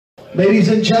Ladies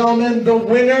and gentlemen, the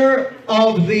winner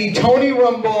of the Tony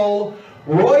Rumble,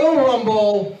 Royal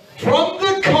Rumble, from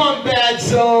the Combat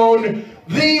Zone,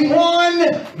 the one,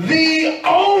 the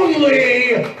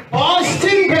only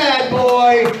Boston Bad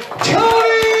Boy,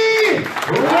 Tony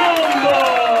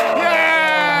Rumble!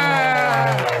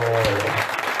 Yeah!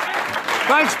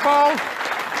 Thanks, Paul.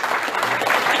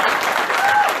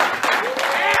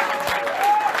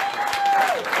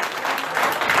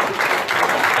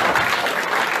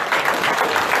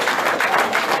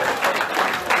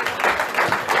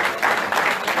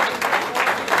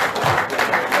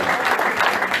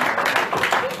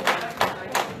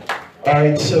 All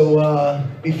right, so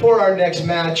before our next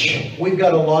match, we've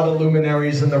got a lot of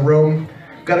luminaries in the room.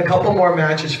 Got a couple more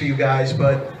matches for you guys,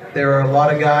 but there are a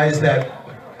lot of guys that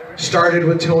started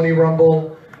with Tony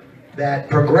Rumble, that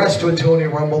progressed with Tony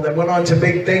Rumble, that went on to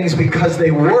big things because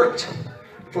they worked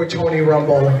for Tony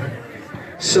Rumble.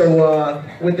 So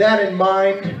with that in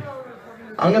mind,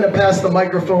 I'm gonna pass the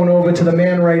microphone over to the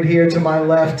man right here to my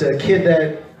left, a kid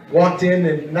that walked in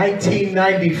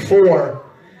 1994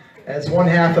 as one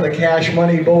half of the Cash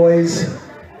Money Boys,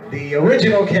 the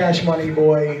original Cash Money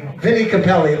Boy, Vinnie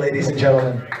CaPelli, ladies and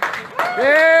gentlemen.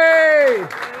 Hey!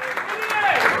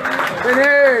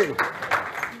 Vinnie!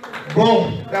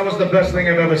 Boom, that was the best thing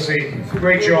I've ever seen.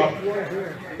 Great job.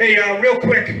 Hey, real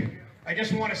quick, I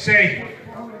just want to say,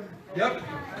 yep.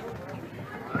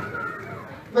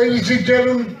 Ladies and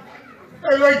gentlemen,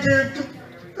 I'd like to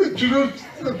introduce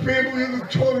the family of the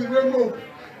Tony Rumble.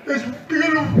 This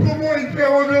beautiful boy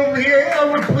fellow over here,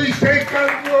 Ellen, please take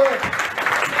that word.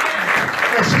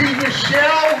 I see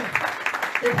Michelle,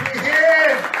 if you're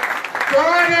here.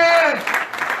 Donna,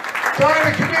 come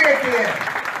here, dear.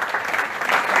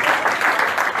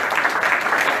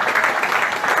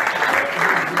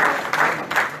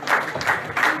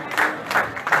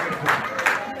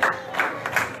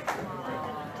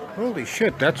 Holy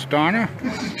shit, that's Donna.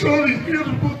 This is Tony's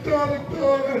beautiful Donna.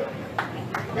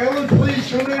 Ellen,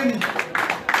 please come in.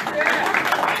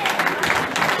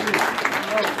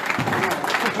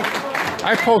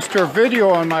 I post her video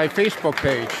on my Facebook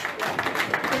page.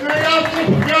 And I also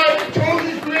forgot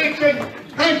Tony's grandson,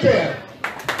 Hunter.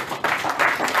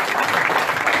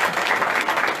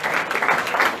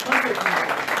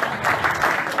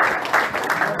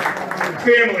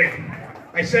 Family,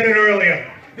 I said it earlier.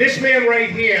 This man right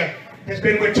here has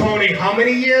been with Tony how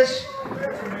many years?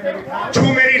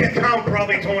 Too many to count,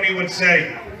 probably Tony would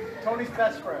say. Tony's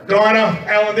best friend. Donna,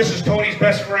 Ellen, this is Tony's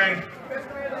best friend.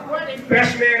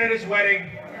 Best man at his wedding.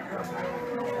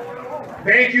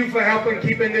 Thank you for helping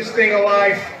keeping this thing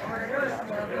alive.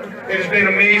 It has been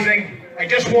amazing. I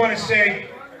just want to say,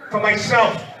 for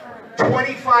myself,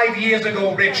 25 years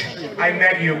ago, Rich, I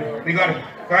met you. We got it,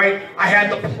 right? I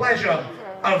had the pleasure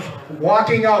of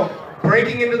walking out,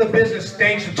 breaking into the business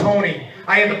thanks to Tony.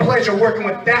 I had the pleasure working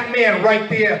with that man right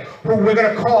there who we're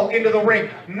going to call into the ring.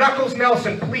 Knuckles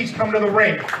Nelson, please come to the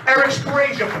ring. Erich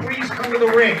Sbraccia, please come to the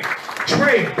ring.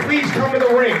 Trey, please come to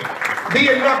the ring.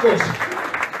 Via Knuckles,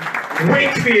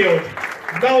 Wakefield,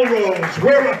 Melrose,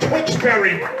 we're a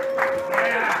Tewksbury.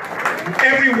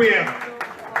 Everywhere.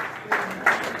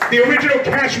 The original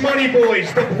Cash Money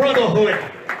Boys, the Brotherhood.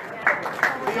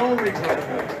 The only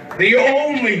Brotherhood. The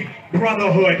only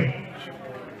Brotherhood.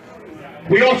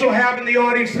 We also have in the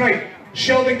audience tonight,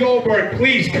 Sheldon Goldberg,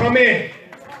 please come in.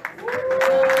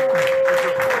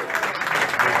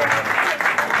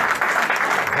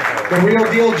 The real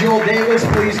deal, Joel Davis,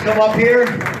 please come up here.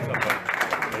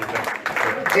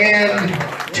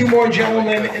 And two more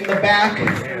gentlemen in the back.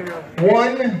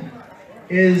 One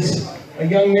is a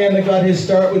young man that got his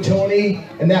start with Tony,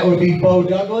 and that would be Beau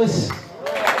Douglas.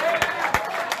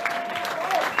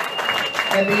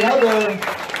 And the other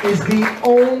is the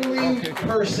only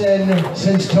person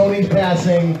since Tony's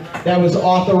passing that was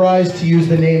authorized to use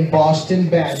the name Boston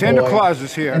Bad Boy. Santa Claus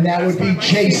is here. And that would be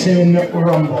Jason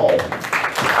Rumble.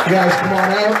 You guys come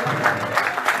on out.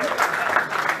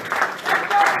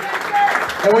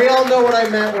 And we all know what I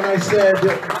meant when I said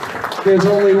there's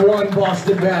only one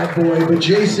Boston Bad Boy, but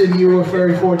Jason, you were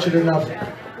very fortunate enough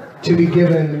to be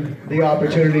given the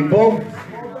opportunity. Beau,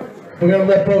 we're going to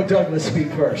let Beau Douglas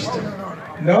speak first.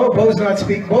 No, Beau's not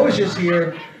speaking. Beau's just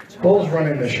here. Beau's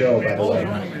running the show, by the way.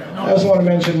 I also want to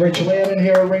mention Rich Lannon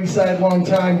here at ringside, long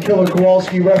time. Killer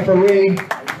Kowalski, referee.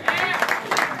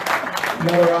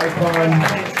 Another icon.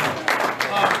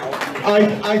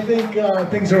 I think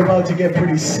things are about to get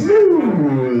pretty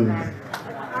smooth.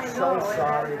 I'm so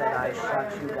sorry that I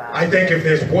shut you down. I think if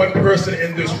there's one person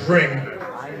in this ring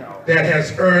that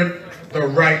has earned the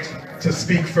right to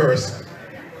speak first,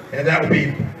 and that would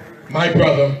be my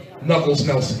brother, Knuckles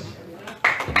Nelson.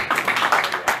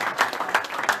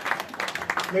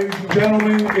 Ladies and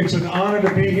gentlemen, it's an honor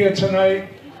to be here tonight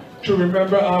to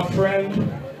remember our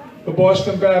friend, the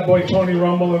Boston bad boy, Tony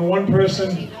Rumble, and one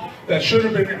person that should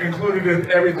have been included in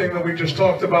everything that we just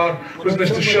talked about was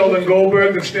Mr. Sheldon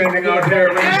Goldberg, that's standing out here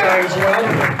at ringside as well.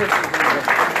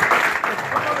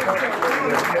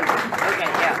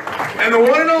 And the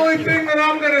one and only thing that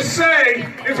I'm going to say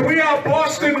is we are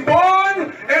Boston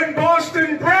born and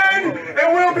Boston bred,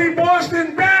 and we'll be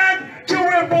Boston bad till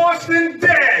we're Boston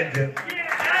dead.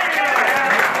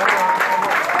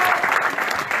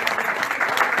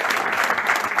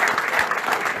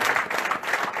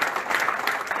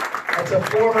 That's a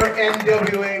former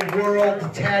NWA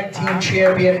World Tag Team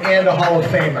Champion and a Hall of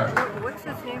Famer. What's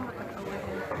his name?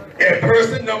 And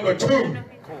person number 2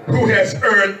 who has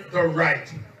earned the right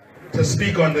to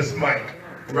speak on this mic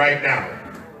right now.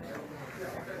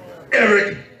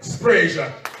 Erich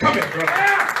Sbraccia. Come in, brother.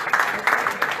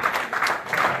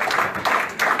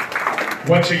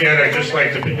 Once again, I'd just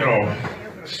like to,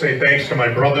 say thanks to my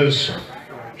brothers,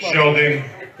 Sheldon,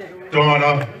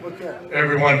 Donna,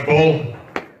 everyone, Bull.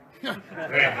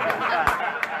 Hey.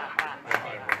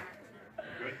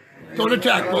 Don't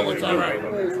attack, Bull, it's all right.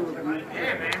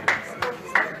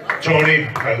 Tony,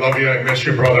 I love you, I miss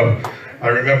you, brother. I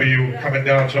remember you coming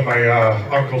down to my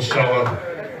uncle's cellar.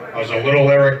 I was a little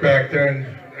Erich back then.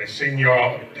 I seen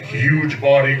your huge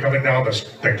body coming down the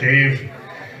cave,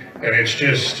 and it's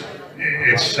just,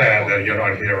 it's sad that you're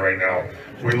not here right now.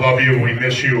 We love you, we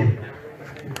miss you.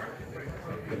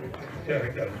 Yeah,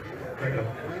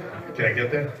 can I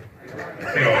get there?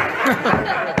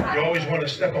 You always want to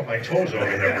step on my toes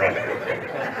over there, brother.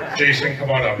 Jason,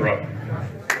 come on up, bro.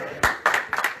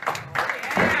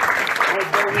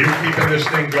 You keeping this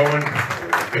thing going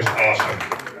is awesome.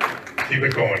 Keep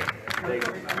it going.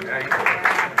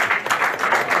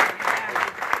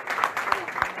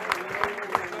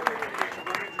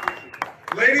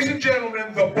 Ladies and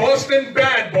gentlemen, the Boston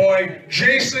bad boy,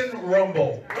 Jason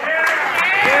Rumble.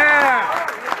 Yeah!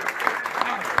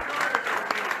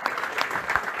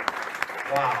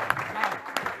 Wow.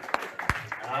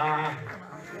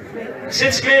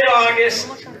 Since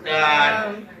mid-August,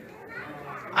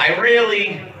 I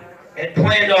really had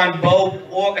planned on Beau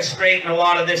orchestrating a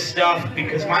lot of this stuff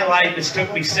because my life has took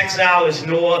me 6 hours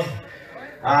north.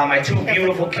 My 2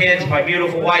 beautiful kids, my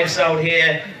beautiful wife's out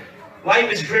here. Life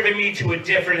has driven me to a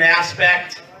different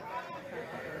aspect.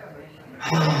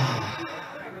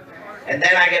 And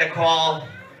then I get a call,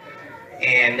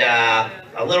 and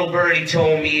a little birdie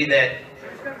told me that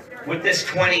with this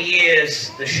 20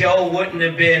 years, the show wouldn't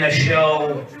have been a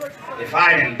show if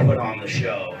I didn't put on the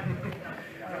show.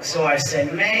 So I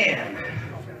said, man,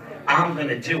 I'm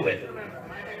gonna do it.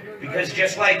 Because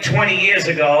just like 20 years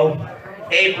ago,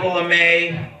 April or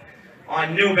May,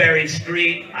 on Newberry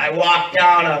Street, I walked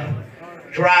down a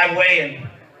driveway and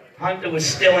Hunter was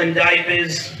still in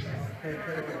diapers.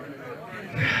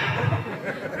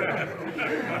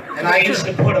 And I used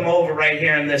to put him over right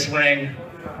here in this ring.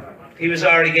 He was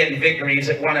already getting victories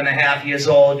at 1.5 years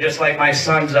old, just like my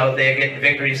son's out there getting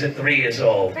victories at 3 years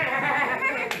old.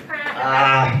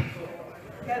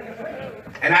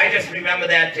 And I just remember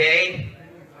that day,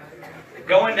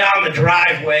 going down the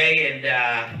driveway, and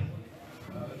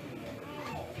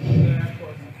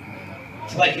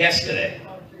it's like yesterday.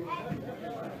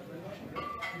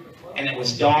 And it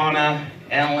was Donna,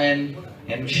 Ellen,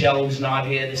 and Michelle, who's not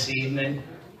here this evening.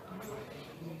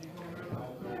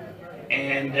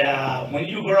 And when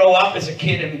you grow up as a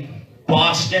kid in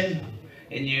Boston,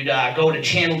 and you'd go to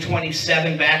Channel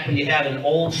 27 back when you had an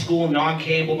old school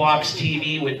non-cable box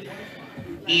TV with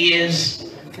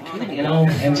ears,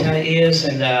 antenna ears,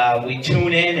 and we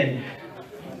tune in, and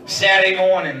Saturday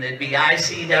morning there'd be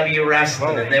ICW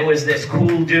wrestling, and there was this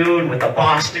cool dude with a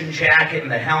Boston jacket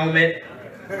and a helmet,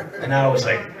 and I was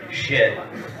like, shit,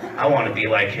 I want to be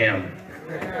like him.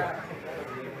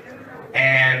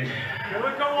 And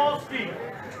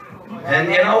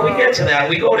we get to that.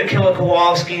 We go to Killer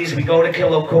Kowalski's,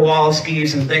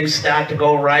 and things start to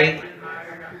go right.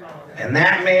 And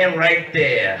that man right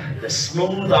there, the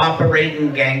smooth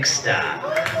operating gangster.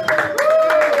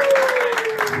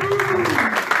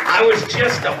 I was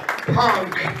just a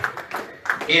punk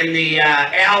in the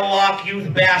Al-Lock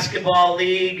Youth Basketball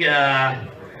League.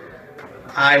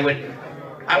 I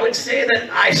would say that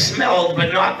I smelled,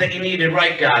 but not that you needed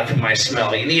right guard for my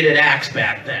smell. You needed Axe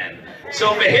back then.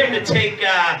 So for him to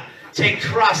take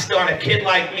trust on a kid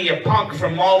like me, a punk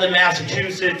from Malden,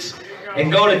 Massachusetts, and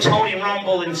go to Tony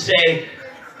Rumble and say,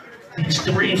 these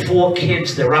 3, 4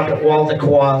 kids, they're up at Walter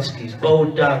Kowalski's, Beau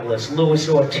Douglas, Louis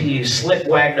Ortiz, Slick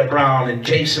Wagner Brown, and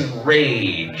Jason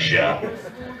Rage.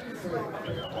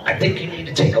 I think you need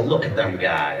to take a look at them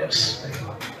guys.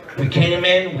 We came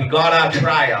in, we got our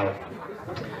tryout.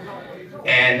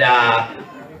 And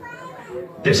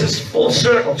this is full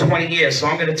circle, 20 years, so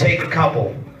I'm going to take a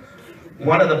couple.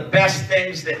 One of the best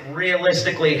things that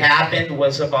realistically happened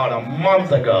was about a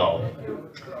month ago.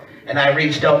 And I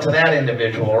reached out to that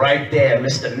individual right there,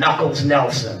 Mr. Knuckles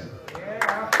Nelson.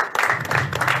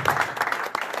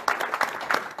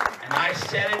 And I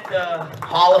said at the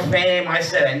Hall of Fame, I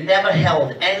said I never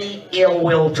held any ill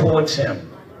will towards him.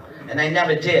 And I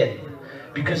never did.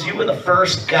 Because you were the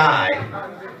first guy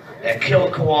that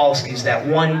killed Kowalski's that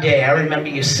one day. I remember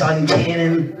your son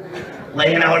tanning,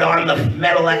 laying out on the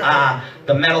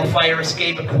metal fire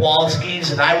escape at Kowalski's,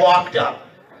 and I walked up.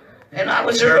 And I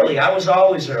was early. I was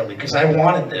always early because I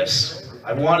wanted this.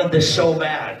 I wanted this so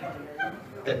bad.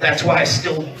 That's why I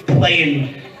still play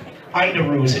in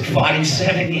underoos at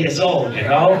 47 years old, you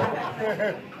know?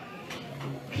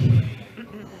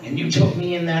 And you took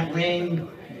me in that ring.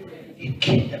 You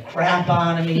kicked the crap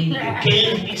out of me, you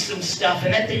gave me some stuff,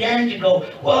 and at the end you go,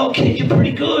 well, kid, you're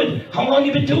pretty good. How long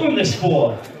you been doing this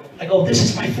for? I go, this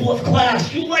is my 4th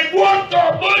class. You like, what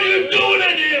are you doing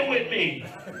in here with me?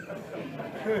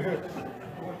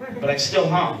 But I still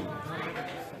hung.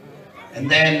 And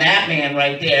then that man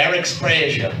right there, Erich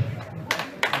Sbraccia.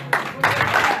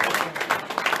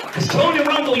 Because Tony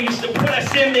Rumble used to put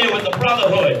us in there with the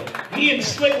Brotherhood. Me and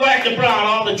Slick Wagner Brown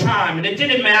all the time, and it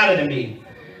didn't matter to me.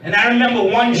 And I remember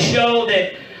one show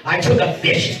that I took a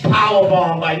vicious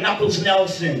powerbomb by Knuckles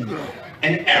Nelson.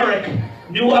 And Erich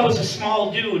knew I was a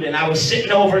small dude, and I was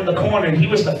sitting over in the corner, and he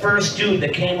was the first dude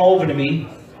that came over to me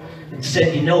and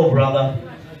said, you know, brother,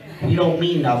 we don't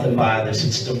mean nothing by this.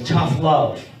 It's some tough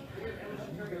love.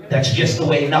 That's just the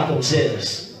way Knuckles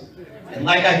is. And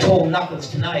like I told Knuckles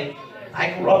tonight,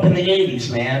 I grew up in the 80s,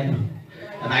 man.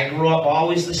 And I grew up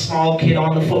always the small kid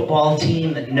on the football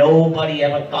team that nobody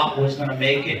ever thought was going to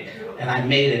make it. And I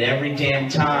made it every damn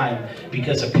time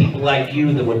because of people like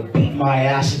you that would beat my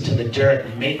ass into the dirt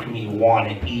and make me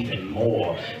want it even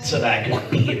more so that I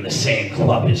could be in the same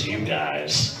club as you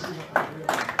guys.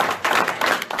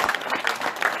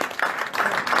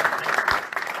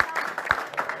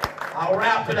 I'll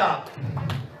wrap it up.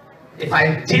 If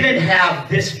I didn't have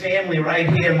this family right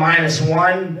here,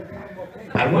 -1,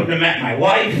 I wouldn't have met my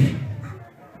wife.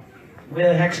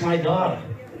 Where the heck's my daughter?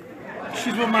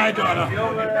 She's with my daughter.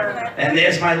 And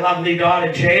there's my lovely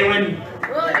daughter, Jalen.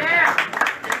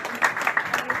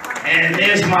 And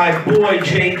there's my boy,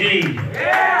 JD.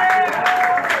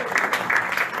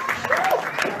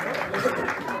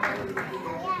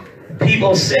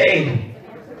 People say,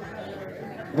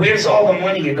 where's all the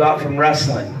money you got from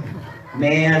wrestling?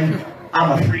 Man,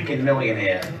 I'm a freaking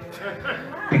millionaire.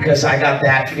 Because I got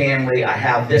that family, I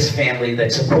have this family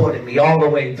that supported me all the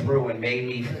way through and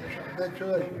made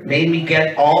me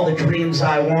get all the dreams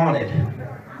I wanted.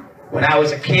 When I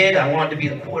was a kid, I wanted to be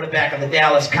the quarterback of the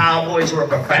Dallas Cowboys or a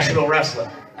professional wrestler.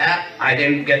 I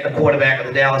didn't get the quarterback of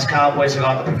the Dallas Cowboys, I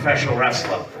got the professional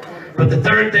wrestler. But the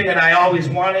third thing that I always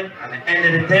wanted, and I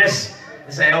ended at this,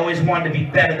 is I always wanted to be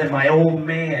better than my old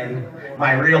man,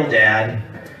 my real dad,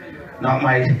 not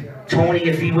my Tony,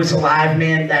 if he was alive,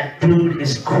 man, that dude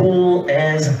is cool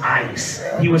as ice.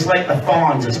 He was like the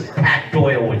Fonz, as Pat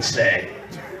Doyle would say.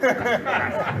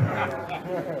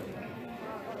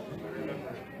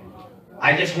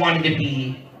 I just wanted to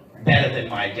be better than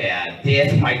my dad. There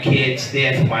for my kids,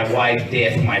 there for my wife,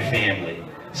 there for my family.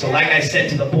 So like I said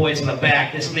to the boys in the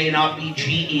back, this may not be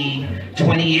GE.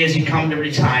 20 years you come to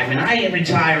retirement. I ain't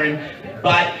retiring,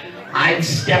 but I'm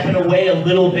stepping away a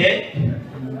little bit.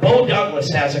 Beau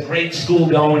Douglas has a great school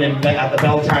going at the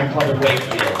Belltime Club in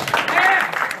Wakefield.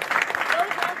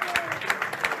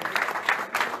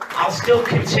 I'll still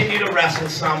continue to wrestle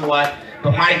somewhat,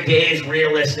 but my days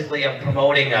realistically of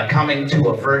promoting are coming to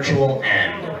a virtual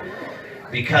end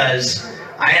because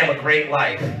I have a great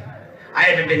life. I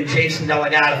haven't been Jason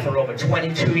DellaGatta for over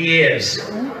 22 years.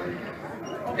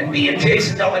 And being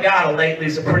Jason DellaGatta lately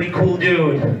is a pretty cool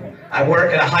dude. I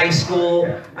work at a high school.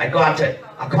 I got to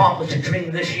accomplish a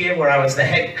dream this year where I was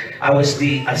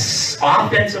the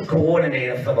offensive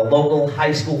coordinator for the local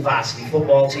high school varsity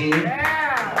football team.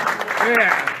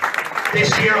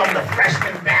 This year I'm the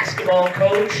freshman basketball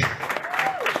coach.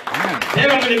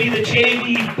 Then I'm going to be the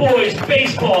JV boys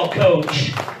baseball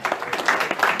coach.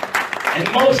 And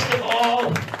most of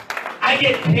all, I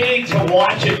get paid to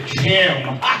watch a gym.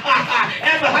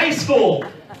 At the high school,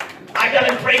 I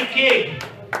got a great gig.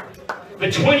 For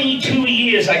 22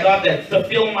 years, I got to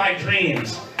fulfill my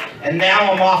dreams. And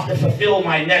now I'm off to fulfill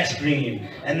my next dream.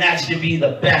 And that's to be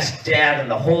the best dad in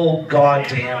the whole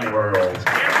goddamn world.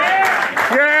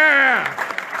 Yeah!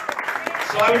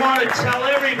 So I want to tell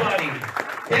everybody,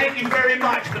 thank you very very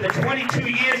much for the 22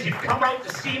 years you've come out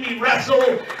to see me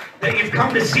wrestle, that you've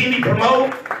come to see me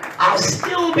promote. I'll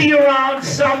still be around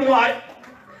somewhat,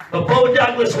 but Beau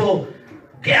Douglas will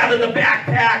gather the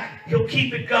backpack. He'll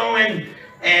keep it going.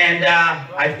 And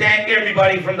I thank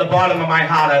everybody from the bottom of my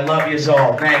heart. I love yous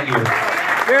all. Thank you.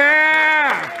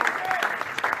 Yeah!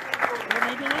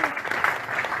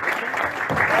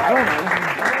 I don't know.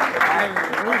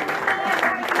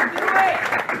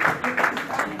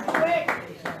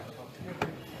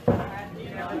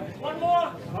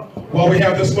 While we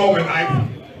have this moment,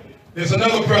 there's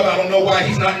another brother, I don't know why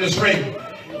he's not in this ring.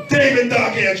 Damon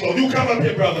Doc Angelo, you come up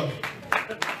here, brother.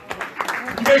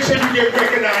 Make sure you get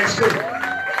recognized too.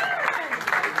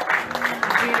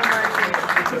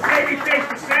 The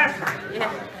babyface assassin.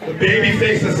 The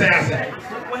babyface assassin.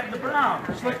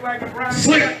 Slick Wagner Brown.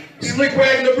 Slick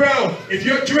Wagner Brown. If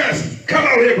you're dressed, come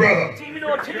out here, brother. Demon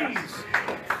Ortiz.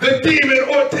 The Demon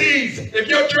Ortiz. If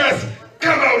you're dressed,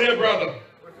 come out here, brother.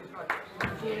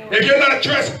 If you're not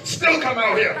dressed, still come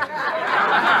out here.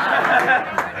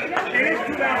 It is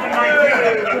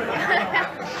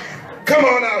 2019. Come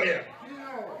on out here.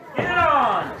 Get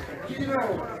on.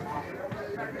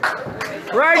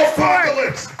 Right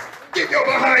Apocalypse. Get your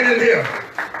behind in here.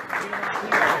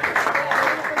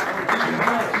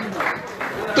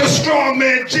 The strong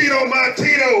man, Gino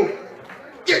Martino.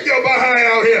 Get your behind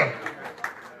out here.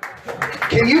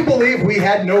 Can you believe we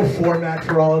had no format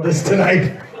for all of this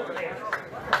tonight?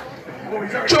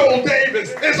 Joel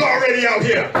Davis is already out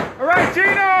here. All right,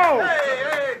 Gino!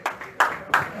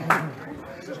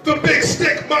 The big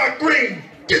stick, Mark Green.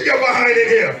 Get your behind in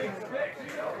here.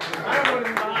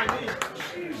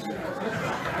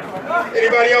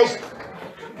 Anybody else?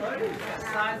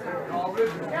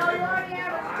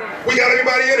 We got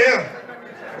everybody in here.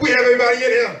 We have everybody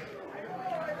in here.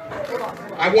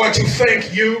 I want to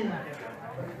thank you.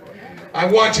 I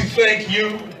want to thank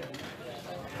you.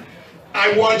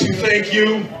 I want to thank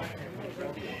you.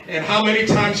 And how many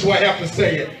times do I have to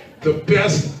say it? The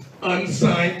best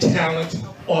unsigned talent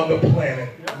on the planet,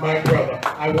 my brother.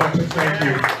 I want to thank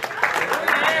you.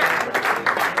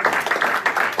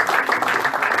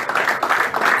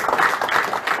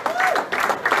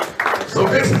 So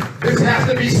this has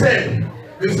to be said.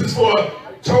 This is for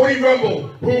Tony Rumble,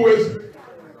 who is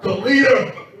the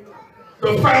leader,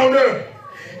 the founder,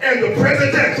 and the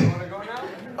president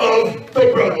of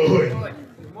the Brotherhood.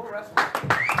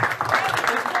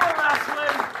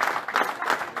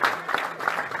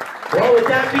 Well, with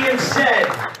that being said,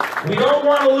 we don't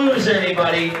want to lose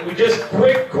anybody. We just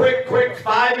quick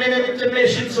 5-minute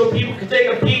intermission so people can take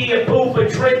a pee, a poop, a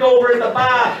drink over at the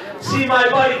bar. See my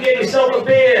buddy, get yourself a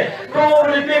beer. Go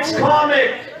over to Nick's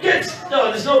Comic.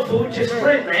 No, there's no food, just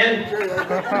drink, man.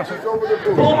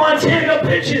 Bull Montana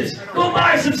pitches. Go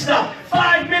buy some stuff.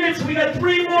 5 minutes, we got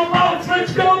 3 more votes.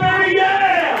 Let's go, baby,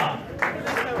 yeah!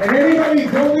 And anybody,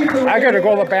 don't leave the I gotta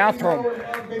go to the bathroom.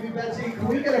 Baby Betsy, can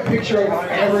we get a picture of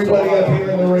everybody up here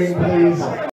in the ring, please?